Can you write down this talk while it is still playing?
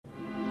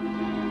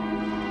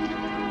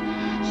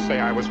say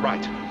I was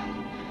right.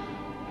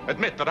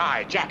 Admit that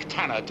I, Jack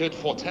Tanner, did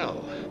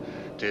foretell,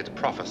 did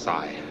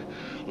prophesy,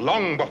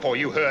 long before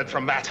you heard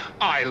from that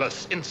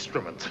eyeless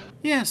instrument.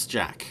 Yes,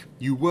 Jack,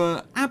 you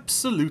were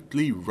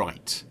absolutely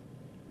right.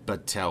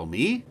 But tell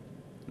me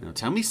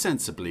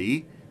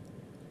sensibly,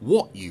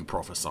 what you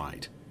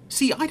prophesied.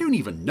 See, I don't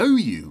even know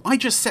you. I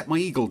just set my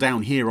eagle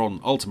down here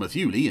on Ultima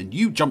Thule and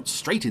you jumped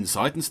straight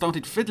inside and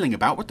started fiddling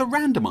about with the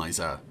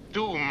randomizer.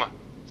 Doom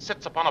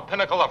sits upon a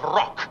pinnacle of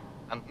rock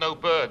and no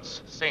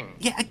birds sing.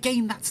 Yeah,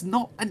 again, that's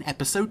not an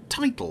episode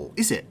title,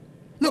 is it?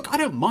 Look, I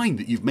don't mind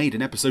that you've made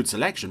an episode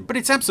selection, but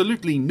it's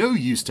absolutely no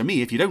use to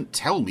me if you don't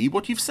tell me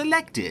what you've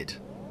selected.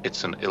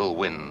 It's an ill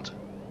wind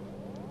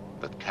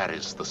that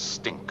carries the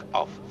stink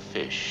of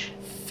fish.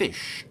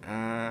 Fish?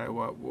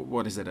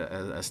 What is it,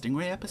 a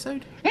stingray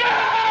episode?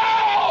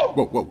 No!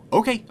 Whoa,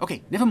 okay,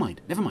 never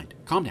mind,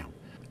 calm down.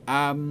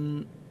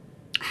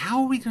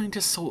 How are we going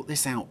to sort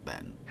this out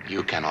then?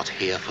 You cannot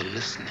hear for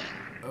listening.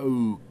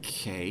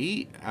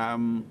 Okay,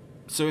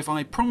 so if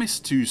I promise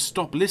to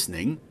stop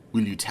listening,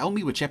 will you tell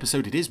me which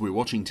episode it is we're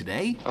watching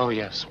today? Oh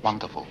yes,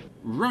 wonderful.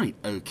 Right,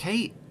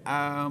 okay,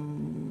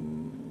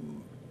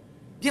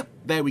 yep,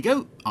 there we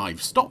go.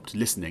 I've stopped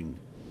listening.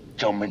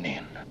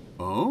 Dominion.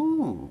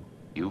 Oh.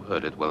 You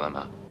heard it well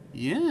enough.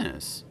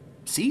 Yes.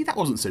 See, that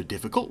wasn't so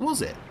difficult,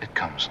 was it? It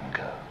comes and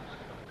goes.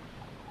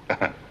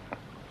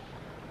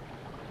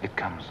 It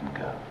comes and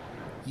goes.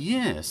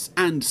 Yes,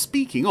 and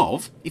speaking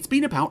of, it's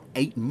been about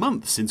 8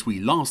 months since we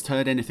last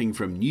heard anything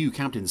from new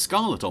Captain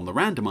Scarlet on the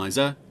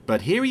randomizer,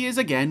 but here he is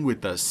again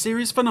with the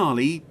series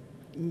finale,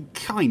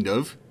 kind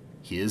of.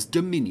 Here's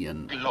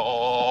Dominion.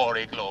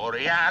 Glory,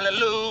 glory,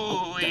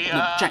 hallelujah.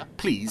 No, Jack,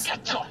 please.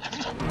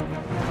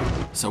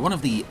 So one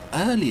of the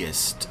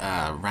earliest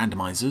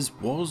randomizers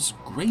was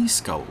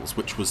Greyskulls,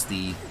 which was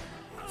the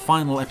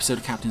final episode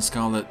of Captain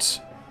Scarlet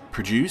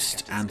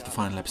produced and the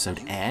final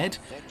episode aired,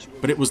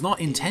 but it was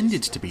not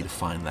intended to be the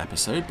final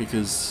episode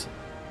because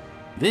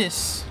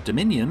this,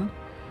 Dominion,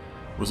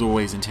 was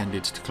always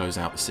intended to close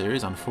out the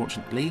series.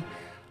 Unfortunately,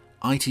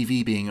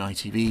 ITV being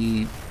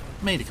ITV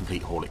made a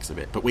complete horlicks of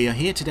it. But we are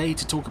here today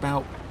to talk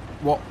about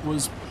what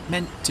was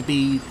meant to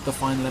be the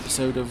final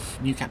episode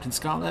of New Captain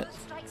Scarlet,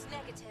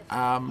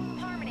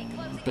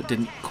 but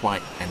didn't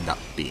quite end up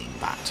being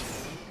that.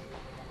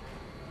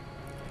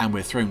 And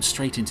we're thrown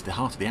straight into the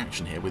heart of the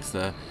action here with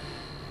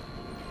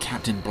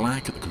Captain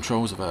Black at the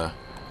controls of a...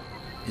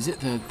 Is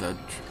it the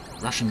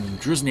Russian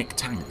Druzhnik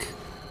tank?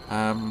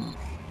 I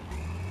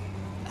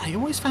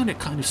always found it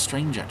kind of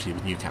strange, actually,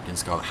 with New Captain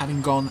Scarlet,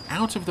 having gone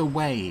out of the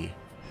way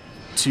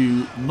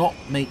to not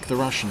make the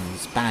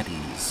Russians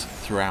baddies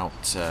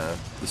throughout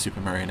the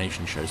Super Mario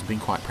Nation shows and being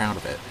quite proud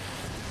of it.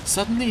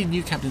 Suddenly in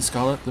New Captain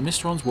Scarlet, the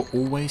Mysterons were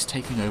always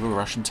taking over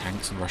Russian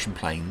tanks and Russian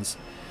planes,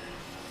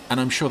 and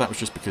I'm sure that was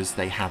just because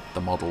they had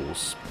the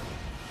models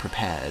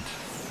prepared,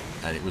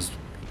 and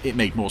it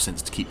made more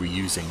sense to keep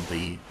reusing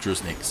the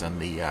Druzhniks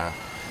and the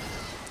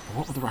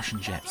what were the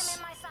Russian jets?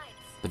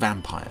 The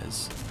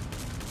Vampires.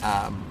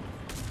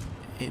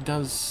 It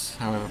does,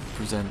 however,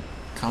 present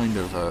kind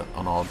of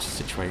an odd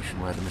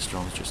situation where the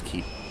Mysterons just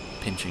keep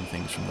pinching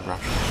things from the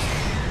Russians.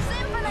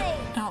 Symphony!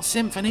 Not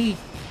Symphony!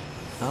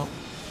 Well,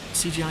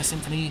 CGI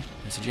Symphony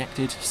is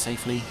ejected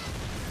safely.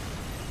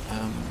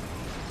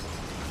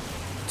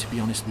 To be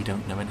honest, we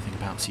don't know anything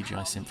about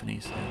CGI Symphony,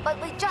 so...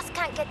 But we just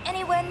can't get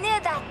anywhere near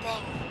that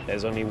thing.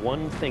 There's only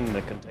one thing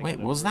that can take... Wait,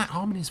 was that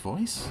Harmony's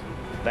voice?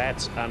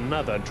 That's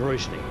another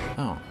Druzhnik.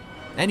 Oh.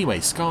 Anyway,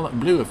 Scarlet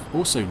and Blue have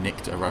also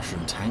nicked a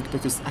Russian tank,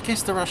 because I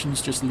guess the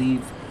Russians just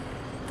leave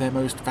their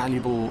most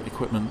valuable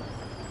equipment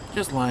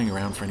just lying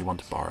around for anyone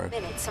to borrow.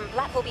 Minutes and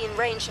Black will be in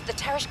range of the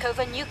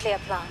Tereshkova nuclear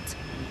plant.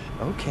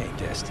 Okay,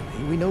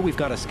 Destiny, we know we've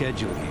got a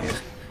schedule here.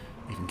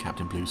 Even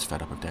Captain Blue's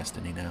fed up of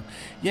Destiny now.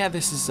 Yeah,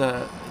 this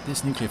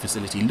nuclear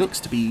facility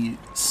looks to be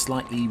a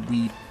slight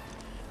reworking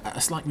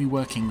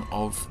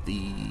of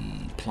the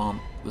plant,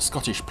 the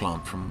Scottish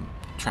plant from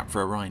Trap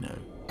for a Rhino.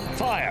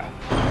 Fire!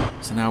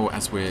 So now,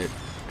 as we're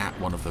at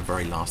one of the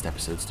very last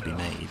episodes to be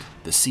made,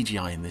 the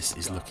CGI in this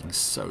is looking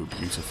so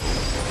beautiful.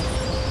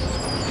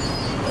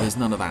 There's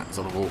none of that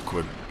sort of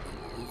awkward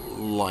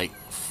light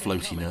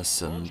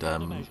floatiness and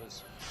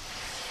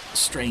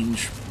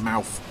strange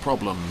mouth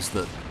problems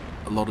that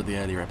a lot of the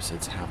earlier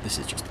episodes have. This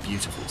is just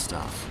beautiful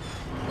stuff.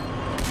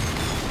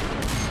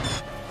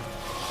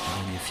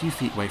 And only a few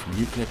feet away from the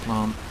nuclear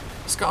plant,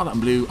 Scarlet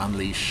and Blue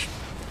unleash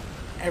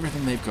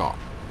everything they've got.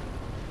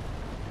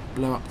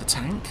 Blow up the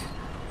tank,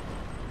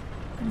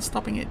 and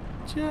stopping it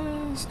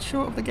just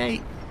short of the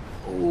gate.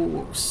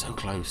 Oh, so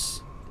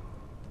close.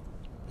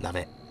 Love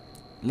it.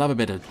 Love a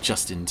bit of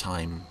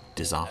just-in-time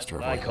disaster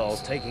avoidance. I call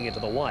taking it to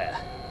the wire.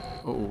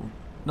 Oh,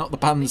 not the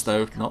puns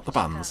though, not the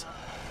puns.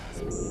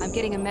 I'm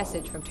getting a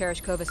message from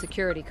Tereshkova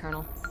security,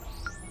 Colonel.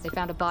 They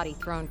found a body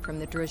thrown from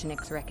the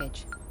Druzhnik's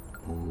wreckage.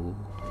 Ooh.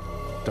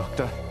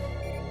 Doctor?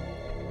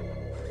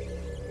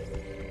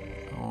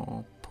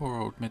 Oh,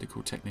 poor old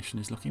medical technician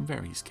is looking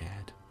very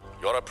scared.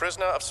 You're a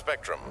prisoner of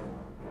Spectrum.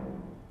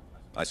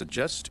 I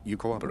suggest you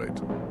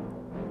cooperate.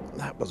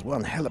 That was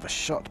one hell of a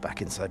shot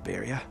back in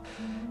Siberia.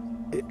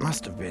 It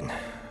must have been.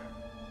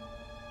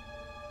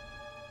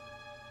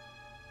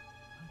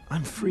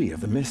 I'm free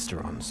of the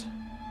Mysterons.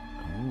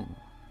 Oh,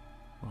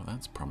 well,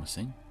 that's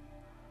promising.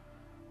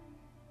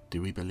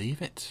 Do we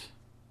believe it?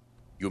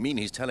 You mean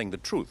he's telling the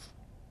truth?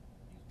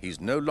 He's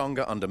no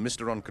longer under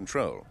Mysteron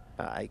control.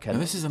 I Now, can.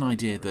 this is an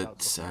idea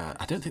that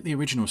I don't think the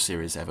original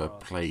series ever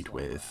played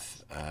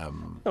with.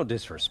 No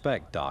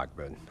disrespect, Doc,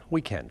 but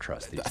we can't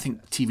trust these. I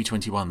think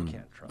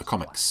TV21, the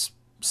comics,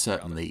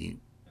 certainly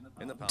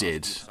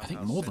did. I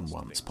think more than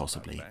once,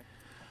 possibly.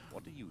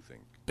 What do you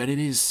think? But it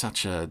is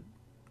such a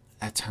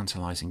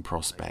tantalizing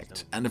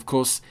prospect. And of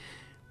course,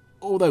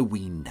 although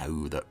we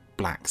know that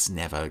Black's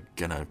never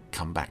gonna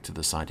come back to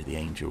the side of the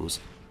Angels,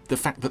 the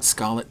fact that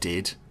Scarlet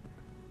did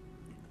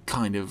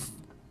kind of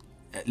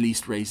at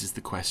least raises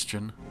the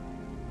question.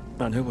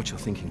 I know what you're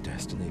thinking,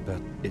 Destiny,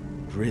 but it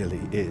really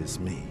is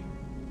me.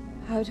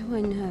 How do I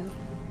know?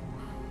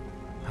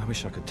 I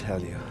wish I could tell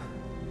you.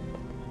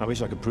 I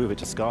wish I could prove it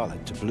to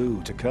Scarlet, to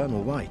Blue, to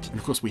Colonel White. And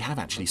of course, we have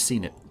actually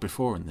seen it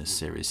before in this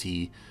series.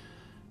 He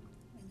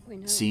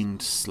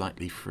seemed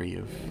slightly free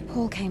of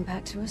Paul came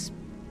back to us,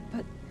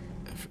 but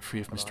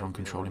Mysteron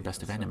controlling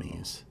best of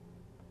enemies.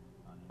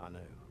 I know.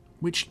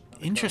 Which,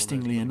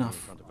 interestingly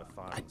enough,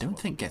 I don't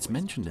think gets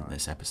mentioned in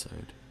this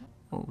episode.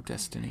 Oh,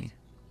 Destiny,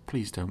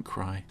 please don't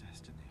cry.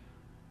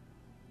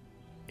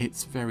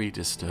 It's very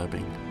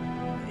disturbing.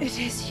 it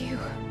is you.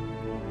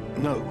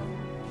 No.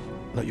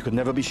 No, you could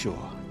never be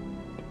sure.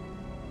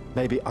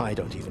 Maybe I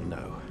don't even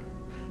know.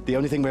 The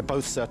only thing we're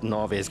both certain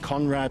of is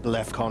Conrad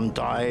Lefcon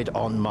died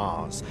on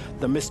Mars.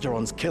 The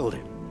Mysterons killed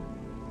him.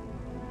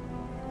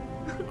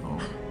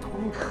 Oh,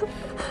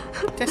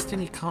 poor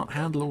Destiny can't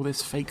handle all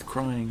this fake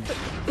crying.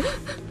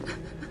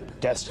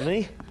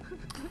 Destiny?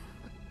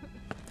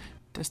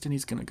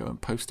 Destiny's gonna go and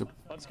post a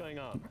What's going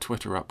on?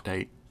 Twitter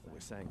update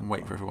and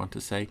wait for everyone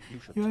to say,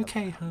 "You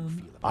okay,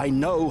 hon?" I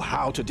know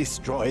how to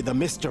destroy the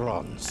And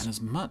Mysterons.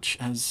 as much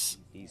as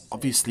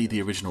obviously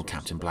the original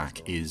Captain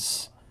Black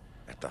is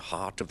At the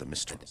heart of the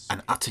Mysterons.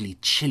 an utterly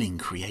chilling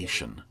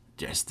creation,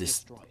 just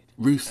this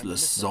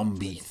ruthless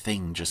zombie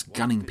thing just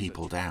gunning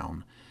people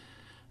down,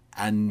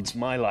 and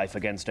My life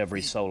against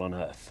every soul on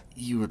Earth.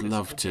 you would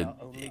love to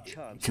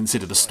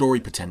consider the story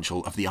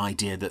potential of the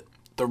idea that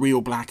the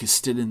real Black is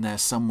still in there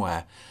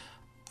somewhere.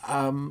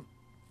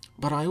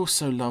 But I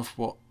also love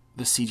what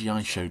the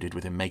CGI show did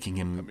with him, making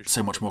him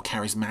so much more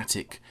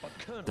charismatic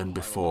than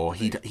before.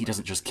 He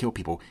doesn't just kill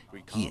people,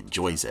 he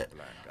enjoys it.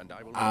 And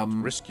I will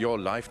not risk your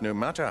life no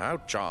matter how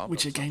charmed.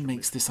 Which again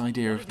makes this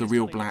idea of the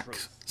real Black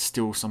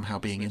still somehow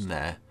being in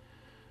there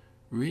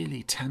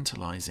really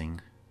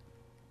tantalizing.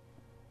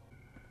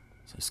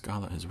 So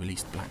Scarlet has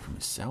released Black from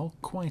his cell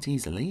quite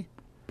easily.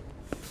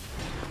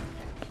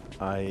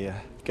 I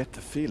get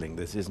the feeling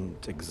this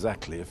isn't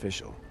exactly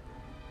official.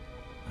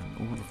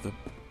 And all of the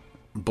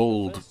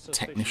bald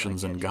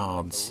technicians and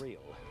guards.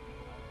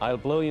 I'll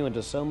blow you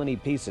into so many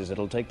pieces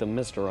it'll take the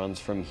Mysterons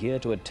from here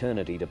to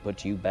eternity to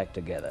put you back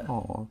together.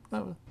 Oh,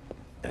 that was...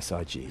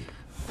 SIG.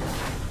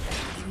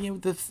 You know,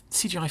 the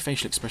CGI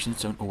facial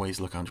expressions don't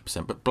always look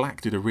 100%, but Black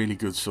did a really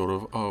good sort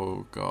of,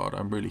 oh god,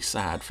 I'm really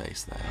sad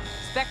face there.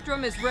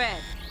 Spectrum is red.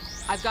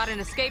 I've got an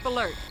escape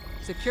alert.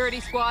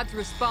 Security squads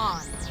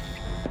respond.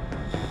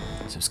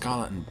 So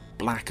Scarlet and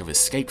Black have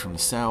escaped from the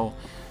cell,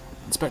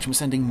 and Spectrum is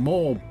sending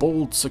more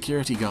bald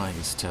security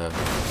guys to...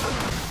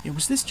 Yeah,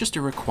 was this just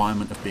a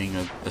requirement of being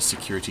a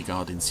security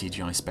guard in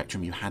CGI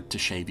Spectrum? You had to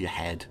shave your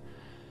head?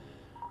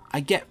 I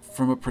get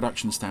from a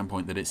production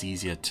standpoint that it's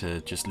easier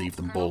to just leave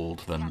them bald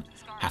than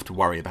have to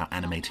worry about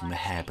animating the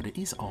hair, but it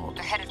is odd.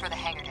 They're headed for the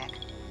hangar deck.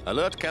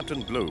 Alert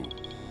Captain Blue.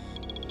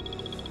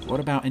 What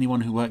about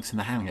anyone who works in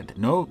the hangar?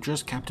 No,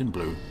 just Captain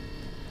Blue.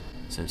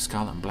 So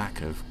Scarlet and Black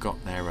have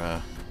got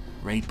their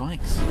raid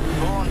bikes.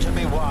 Born to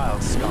be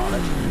wild,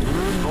 Scarlet.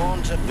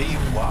 Born to be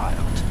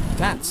wild.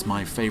 That's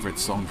my favourite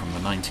song from the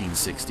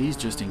 1960s,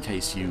 just in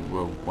case you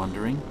were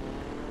wondering.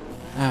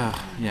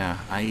 Yeah,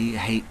 I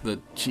hate the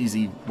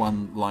cheesy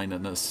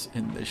one-linerness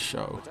in this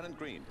show. Lieutenant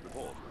Green,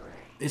 report.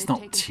 It's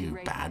not too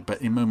bad,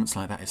 but in moments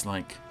like that, it's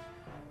like,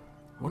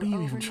 what are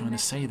you even trying to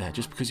say there,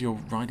 just because you're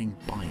riding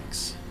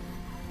bikes?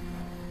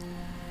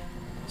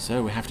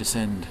 So we have to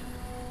send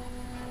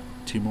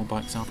 2 more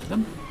bikes after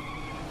them.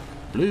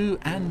 Blue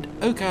and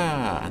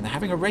Oka, and they're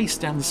having a race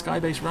down the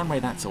Skybase runway.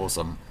 That's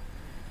awesome.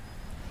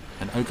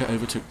 And Oka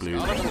overtook Blue.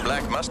 Scarlet and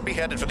Black must be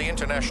headed for the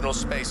International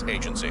Space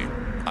Agency.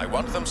 I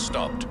want them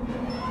stopped.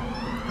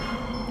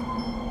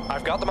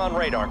 I've got them on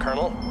radar,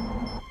 Colonel.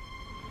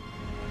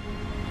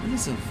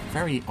 This is a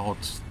very odd...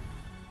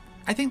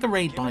 I think the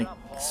raid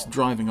bikes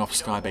driving off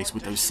Skybase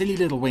with those silly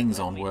little wings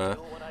on were a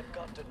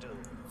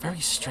very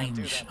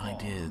strange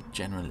idea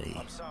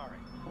generally.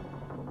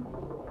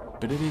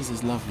 But it is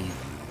this lovely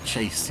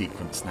chase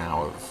sequence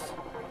now of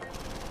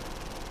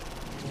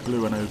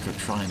Blue and Oka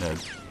trying to...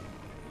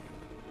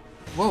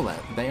 Well,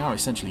 they are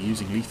essentially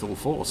using lethal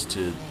force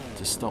to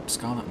stop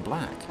Scarlet and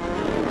Black.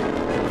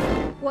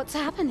 What's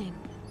happening?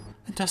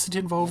 It doesn't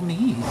involve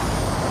me.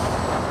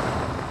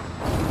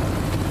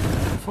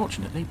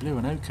 Unfortunately, Blue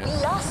and Oka... We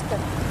lost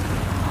them.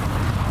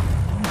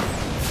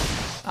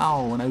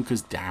 Oh, and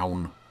Oka's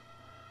down.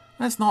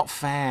 That's not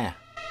fair.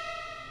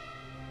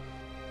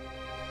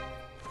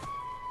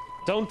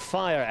 Don't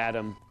fire,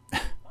 Adam.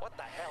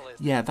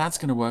 Yeah, that's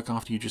going to work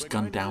after you just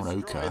gunned down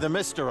Oka. The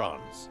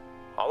Mysterons.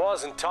 I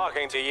wasn't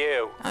talking to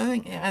you. I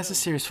think as a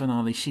series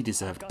finale, she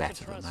deserved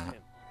better than that.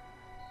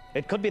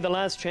 It could be the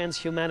last chance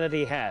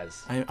humanity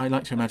has. I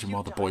like to imagine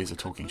while the boys are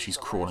talking, she's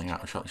crawling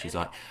out of shot and she's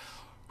like,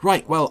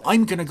 right, well,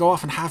 I'm going to go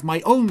off and have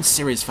my own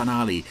series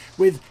finale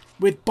with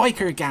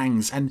biker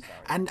gangs and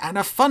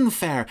a fun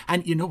fair.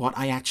 And you know what?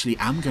 I actually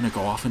am going to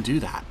go off and do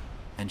that.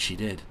 And she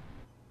did.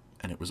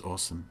 And it was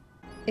awesome.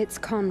 It's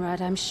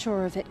Conrad, I'm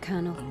sure of it,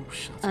 Colonel. Oh,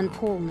 shut and up.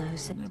 Paul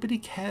knows it. Nobody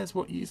cares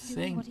what you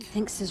think. What he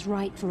thinks is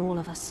right for all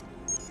of us.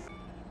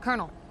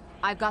 Colonel,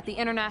 I've got the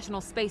International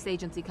Space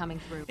Agency coming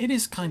through. It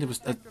is kind of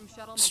a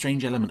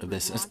strange element of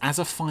this as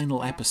a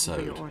final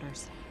episode.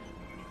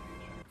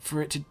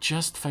 For it to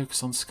just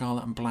focus on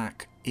Scarlet and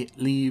Black, it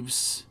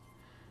leaves...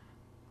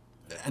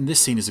 And this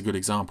scene is a good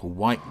example.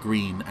 White,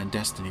 Green and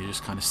Destiny are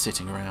just kind of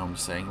sitting around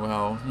saying,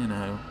 well, you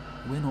know,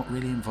 we're not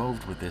really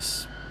involved with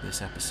this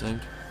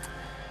episode.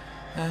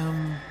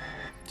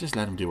 Just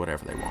let them do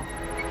whatever they want.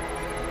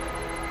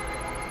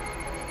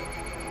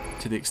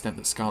 To the extent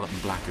that Scarlet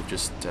and Black have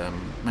just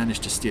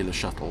managed to steal a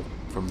shuttle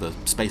from the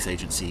Space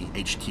Agency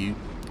HQ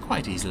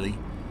quite easily.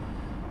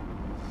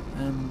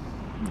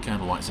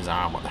 Colonel White says,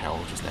 what the hell,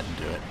 we'll just let them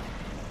do it.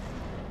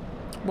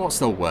 What's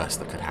the worst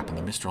that could happen?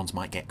 The Mysterons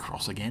might get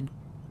cross again.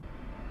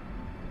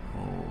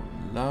 Oh,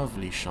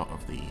 lovely shot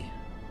of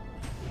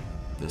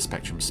the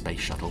Spectrum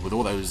space shuttle with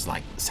all those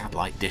like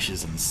satellite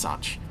dishes and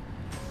such.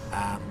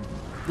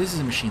 This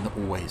is a machine that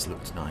always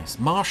looks nice.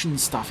 Martian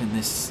stuff in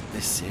this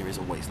series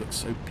always looks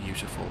so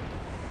beautiful.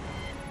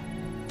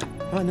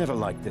 I never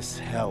liked this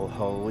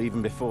hellhole,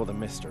 even before the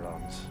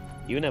Mysterons.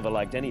 You never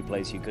liked any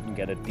place you couldn't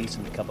get a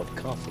decent cup of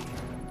coffee.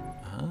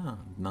 Ah,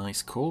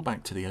 nice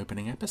callback to the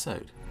opening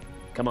episode.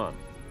 Come on,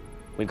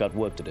 we've got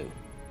work to do.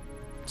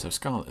 So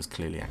Scarlet has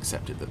clearly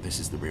accepted that this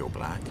is the real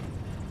Black.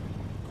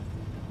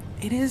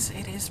 It is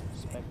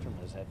Spectrum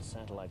has had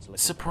satellites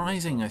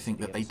surprising, I think,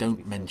 that they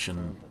don't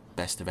mention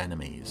Best of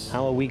Enemies.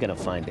 How are we gonna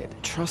find it?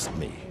 Trust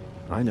me,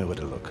 I know where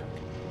to look.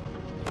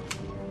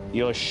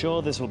 You're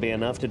sure this will be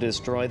enough to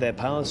destroy their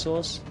power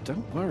source?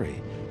 Don't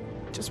worry.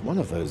 Just one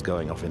of those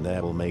going off in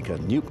there will make a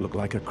nuke look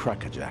like a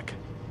crackerjack.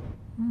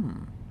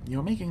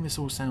 You're making this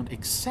all sound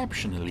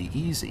exceptionally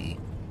easy.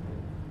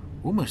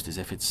 Almost as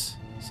if it's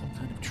some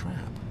kind of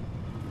trap.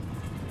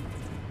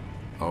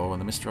 Oh,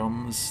 and the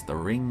Mysterons, the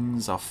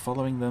rings are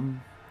following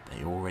them.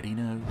 They already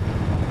know.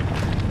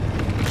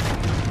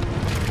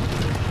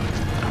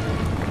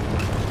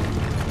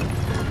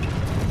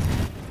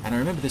 And I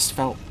remember this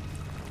felt,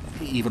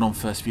 even on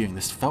first viewing,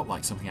 this felt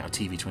like something out of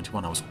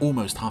TV21. I was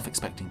almost half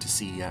expecting to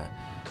see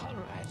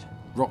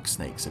rock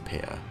snakes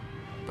appear,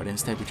 but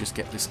instead we just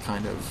get this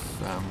kind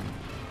of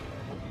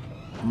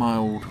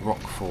mild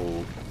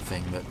rockfall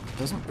thing that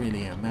doesn't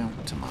really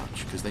amount to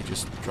much, because they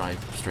just drive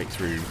straight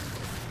through.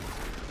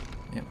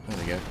 Yep, there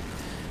they go.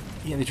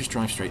 Yeah, they just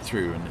drive straight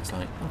through, and it's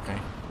like, okay.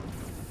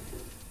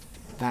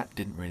 That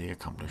didn't really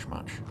accomplish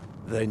much.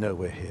 They know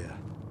we're here.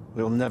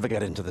 We'll never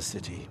get into the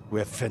city.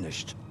 We're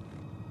finished.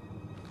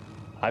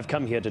 I've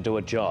come here to do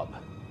a job,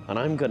 and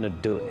I'm gonna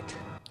do it.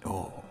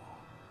 Oh.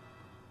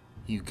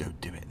 You go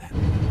do it then.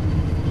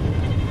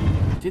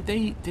 Did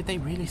they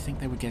really think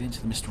they would get into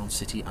the Mysteron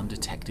city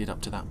undetected up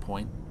to that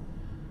point?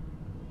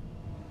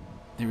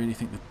 They really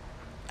think that...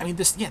 I mean,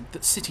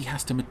 that city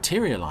has to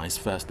materialize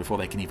first before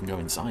they can even go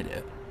inside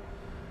it.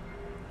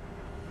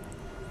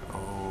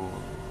 Oh,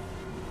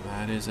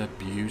 that is a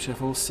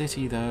beautiful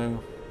city,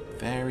 though.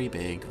 Very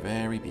big,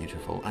 very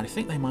beautiful. And I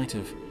think they might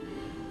have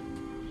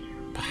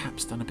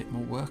perhaps done a bit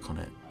more work on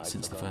it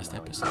since the first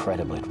episode.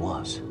 Incredible it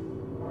was.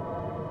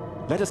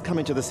 Let us come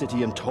into the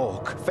city and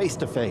talk, face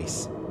to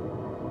face.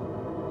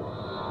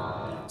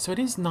 So it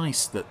is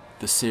nice that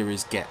the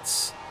series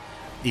gets,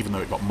 even though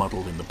it got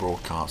muddled in the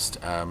broadcast,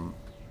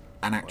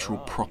 an actual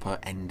proper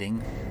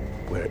ending.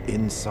 We're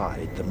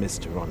inside the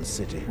Mysteron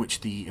city. Which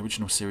the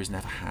original series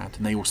never had,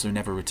 and they also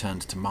never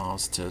returned to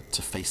Mars to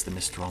face the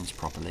Mysterons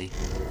properly.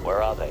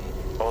 Where are they?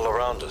 All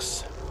around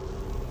us.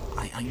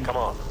 Come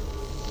on,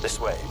 this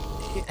way.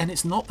 And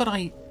it's not that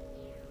I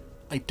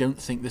don't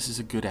think this is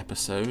a good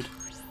episode.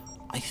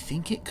 I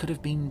think it could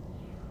have been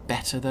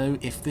better, though,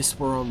 if this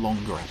were a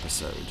longer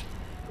episode.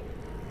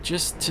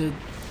 Just to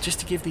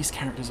give these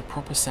characters a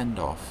proper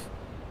send-off,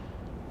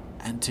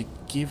 and to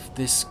give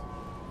this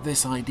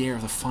idea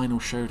of the final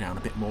showdown a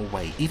bit more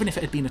weight. Even if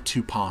it had been a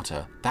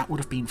two-parter, that would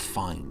have been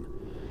fine.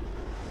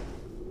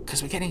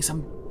 Because we're getting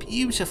some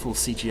beautiful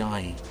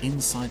CGI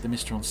inside the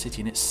Mysteron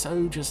city, and it's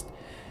so just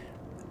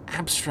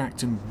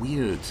abstract and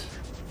weird.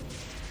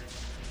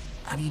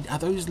 I mean, are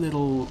those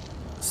little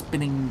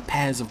spinning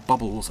pairs of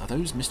bubbles, are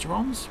those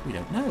Mysterons? We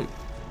don't know.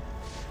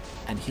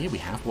 And here we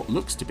have what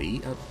looks to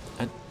be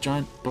a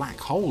giant black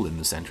hole in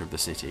the centre of the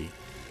city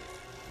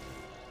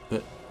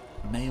that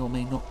may or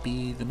may not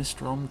be the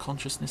Mysteron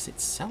consciousness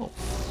itself.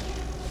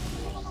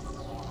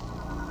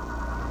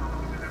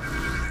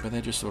 but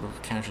they're just sort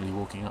of casually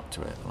walking up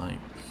to it, like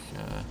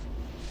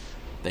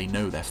they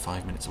know they're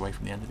 5 minutes away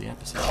from the end of the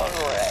episode.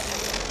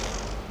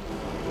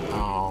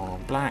 Oh,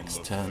 Black's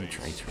turned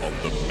traitor.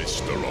 Of the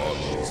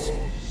Mysterons.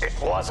 It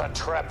was a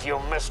trap, you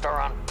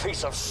Mysteron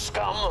piece of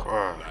scum!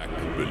 Black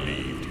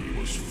believed he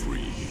was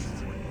free,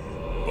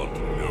 but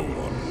no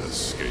one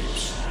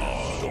escapes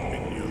our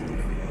dominion.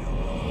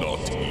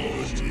 Not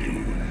even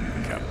you,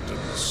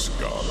 Captain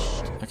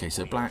Scarlet. Okay,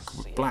 so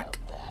Black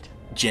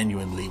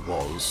genuinely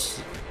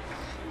was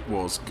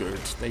good.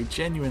 They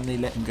genuinely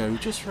let him go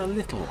just for a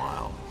little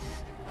while.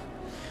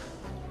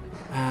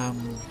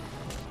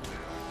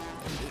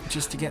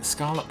 Just to get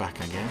Scarlet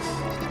back, I guess.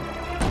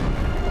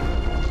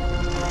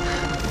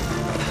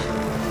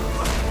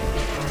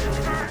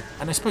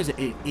 And I suppose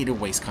it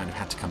always kind of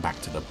had to come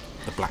back to the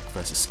Black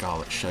versus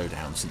Scarlet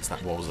showdown, since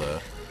that was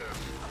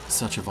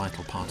such a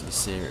vital part of the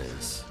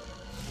series.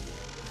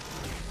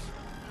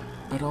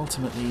 But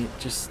ultimately,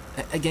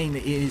 again,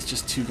 it is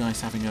just two guys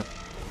having a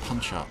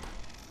punch-up.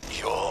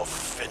 You're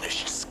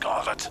finished,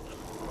 Scarlet.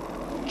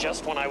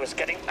 Just when I was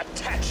getting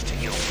attached to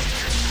you.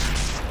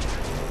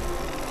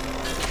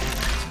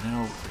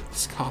 Now,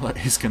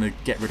 Scarlet is going to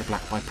get rid of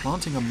Black by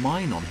planting a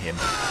mine on him.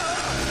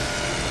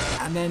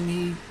 And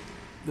then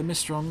the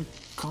Mysteron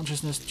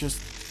consciousness just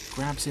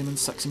grabs him and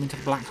sucks him into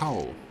the black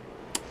hole.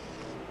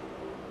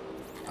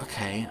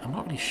 Okay, I'm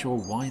not really sure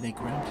why they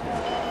grabbed him.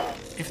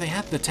 If they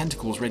had the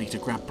tentacles ready to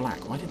grab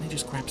Black, why didn't they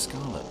just grab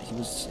Scarlet? He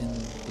was in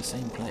the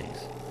same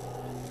place.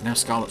 Now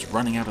Scarlet's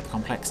running out of the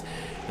complex.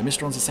 The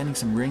Mysterons are sending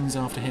some rings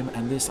after him,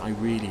 and this I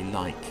really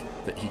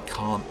like, that he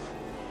can't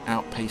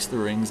outpace the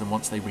rings, and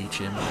once they reach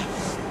him,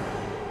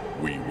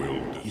 we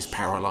will. He's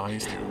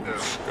paralyzed.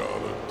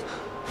 Scarlet.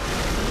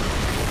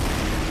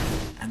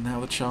 And now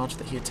the charge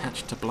that he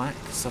attached to Black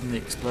suddenly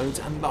explodes,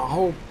 and the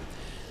whole...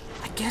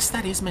 I guess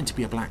that is meant to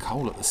be a black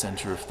hole at the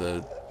center of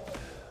the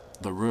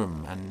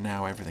room, and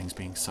now everything's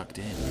being sucked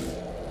in.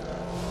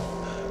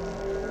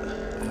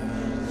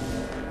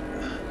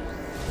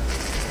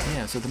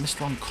 Yeah, so the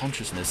Mysteron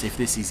consciousness, if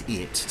this is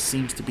it,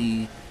 seems to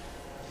be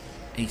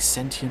a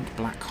sentient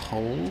black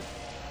hole.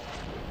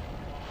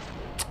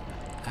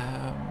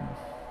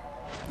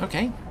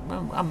 Okay,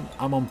 well,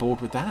 I'm on board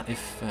with that,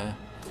 if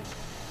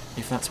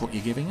that's what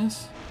you're giving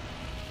us.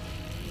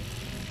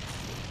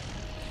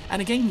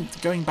 And again,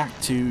 going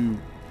back to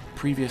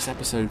previous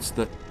episodes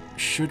that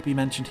should be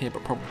mentioned here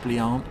but probably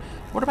aren't,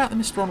 what about the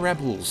Mysteron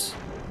Rebels?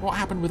 What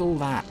happened with all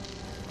that?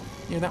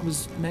 You know, that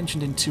was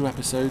mentioned in 2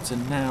 episodes,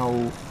 and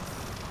now,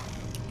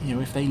 you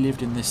know, if they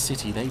lived in this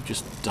city, they've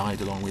just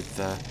died along with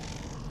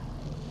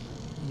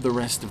the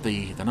rest of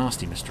the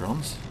nasty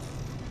Mysterons.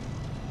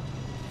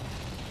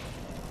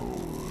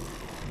 Oh,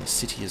 the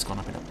city has gone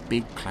up in a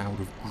big cloud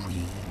of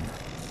green.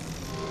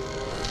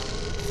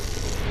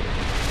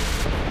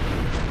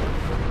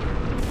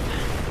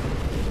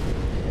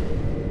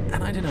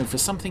 And I don't know, for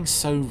something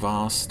so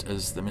vast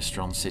as the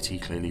Mysteron city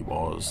clearly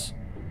was,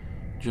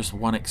 just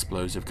one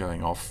explosive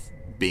going off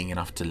being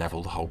enough to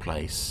level the whole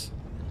place.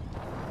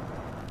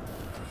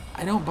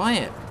 I don't buy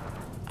it.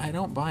 I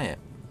don't buy it.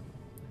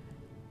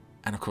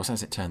 And of course,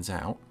 as it turns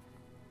out,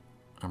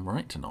 I'm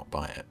right to not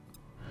buy it.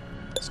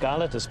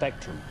 Scarlet to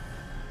Spectrum.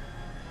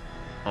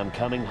 I'm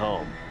coming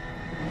home.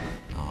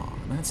 Oh,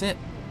 and that's it.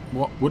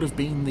 What would have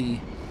been the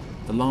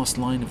last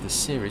line of the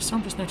series. So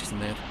I'm just noticing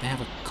they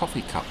have a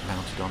coffee cup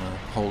mounted on a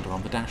holder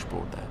on the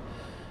dashboard there.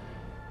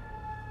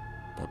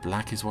 But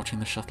Black is watching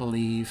the shuttle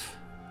leave.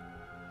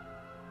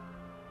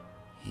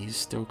 He's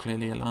still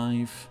clearly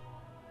alive.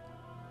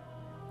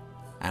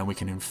 And we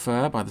can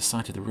infer by the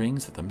sight of the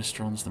rings that the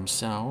Mysterons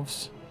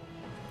themselves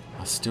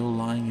are still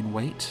lying in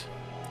wait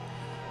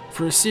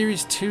for a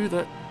Series 2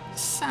 that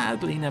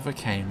sadly never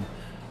came.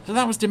 So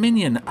that was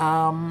Dominion.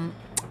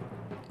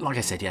 Like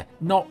I said, yeah,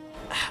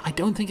 I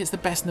don't think it's the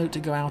best note to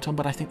go out on,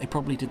 but I think they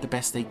probably did the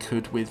best they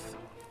could with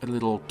a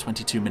little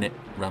 22-minute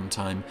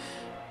runtime.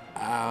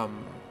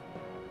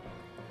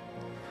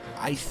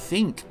 I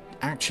think,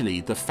 actually,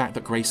 the fact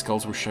that Grey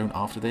Skulls were shown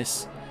after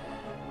this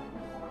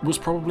was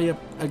probably a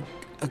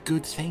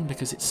good thing,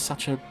 because it's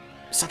such a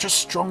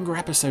stronger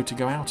episode to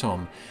go out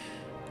on.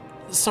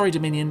 Sorry,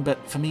 Dominion,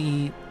 but for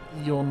me,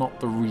 you're not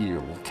the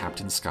real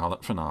Captain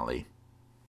Scarlet finale.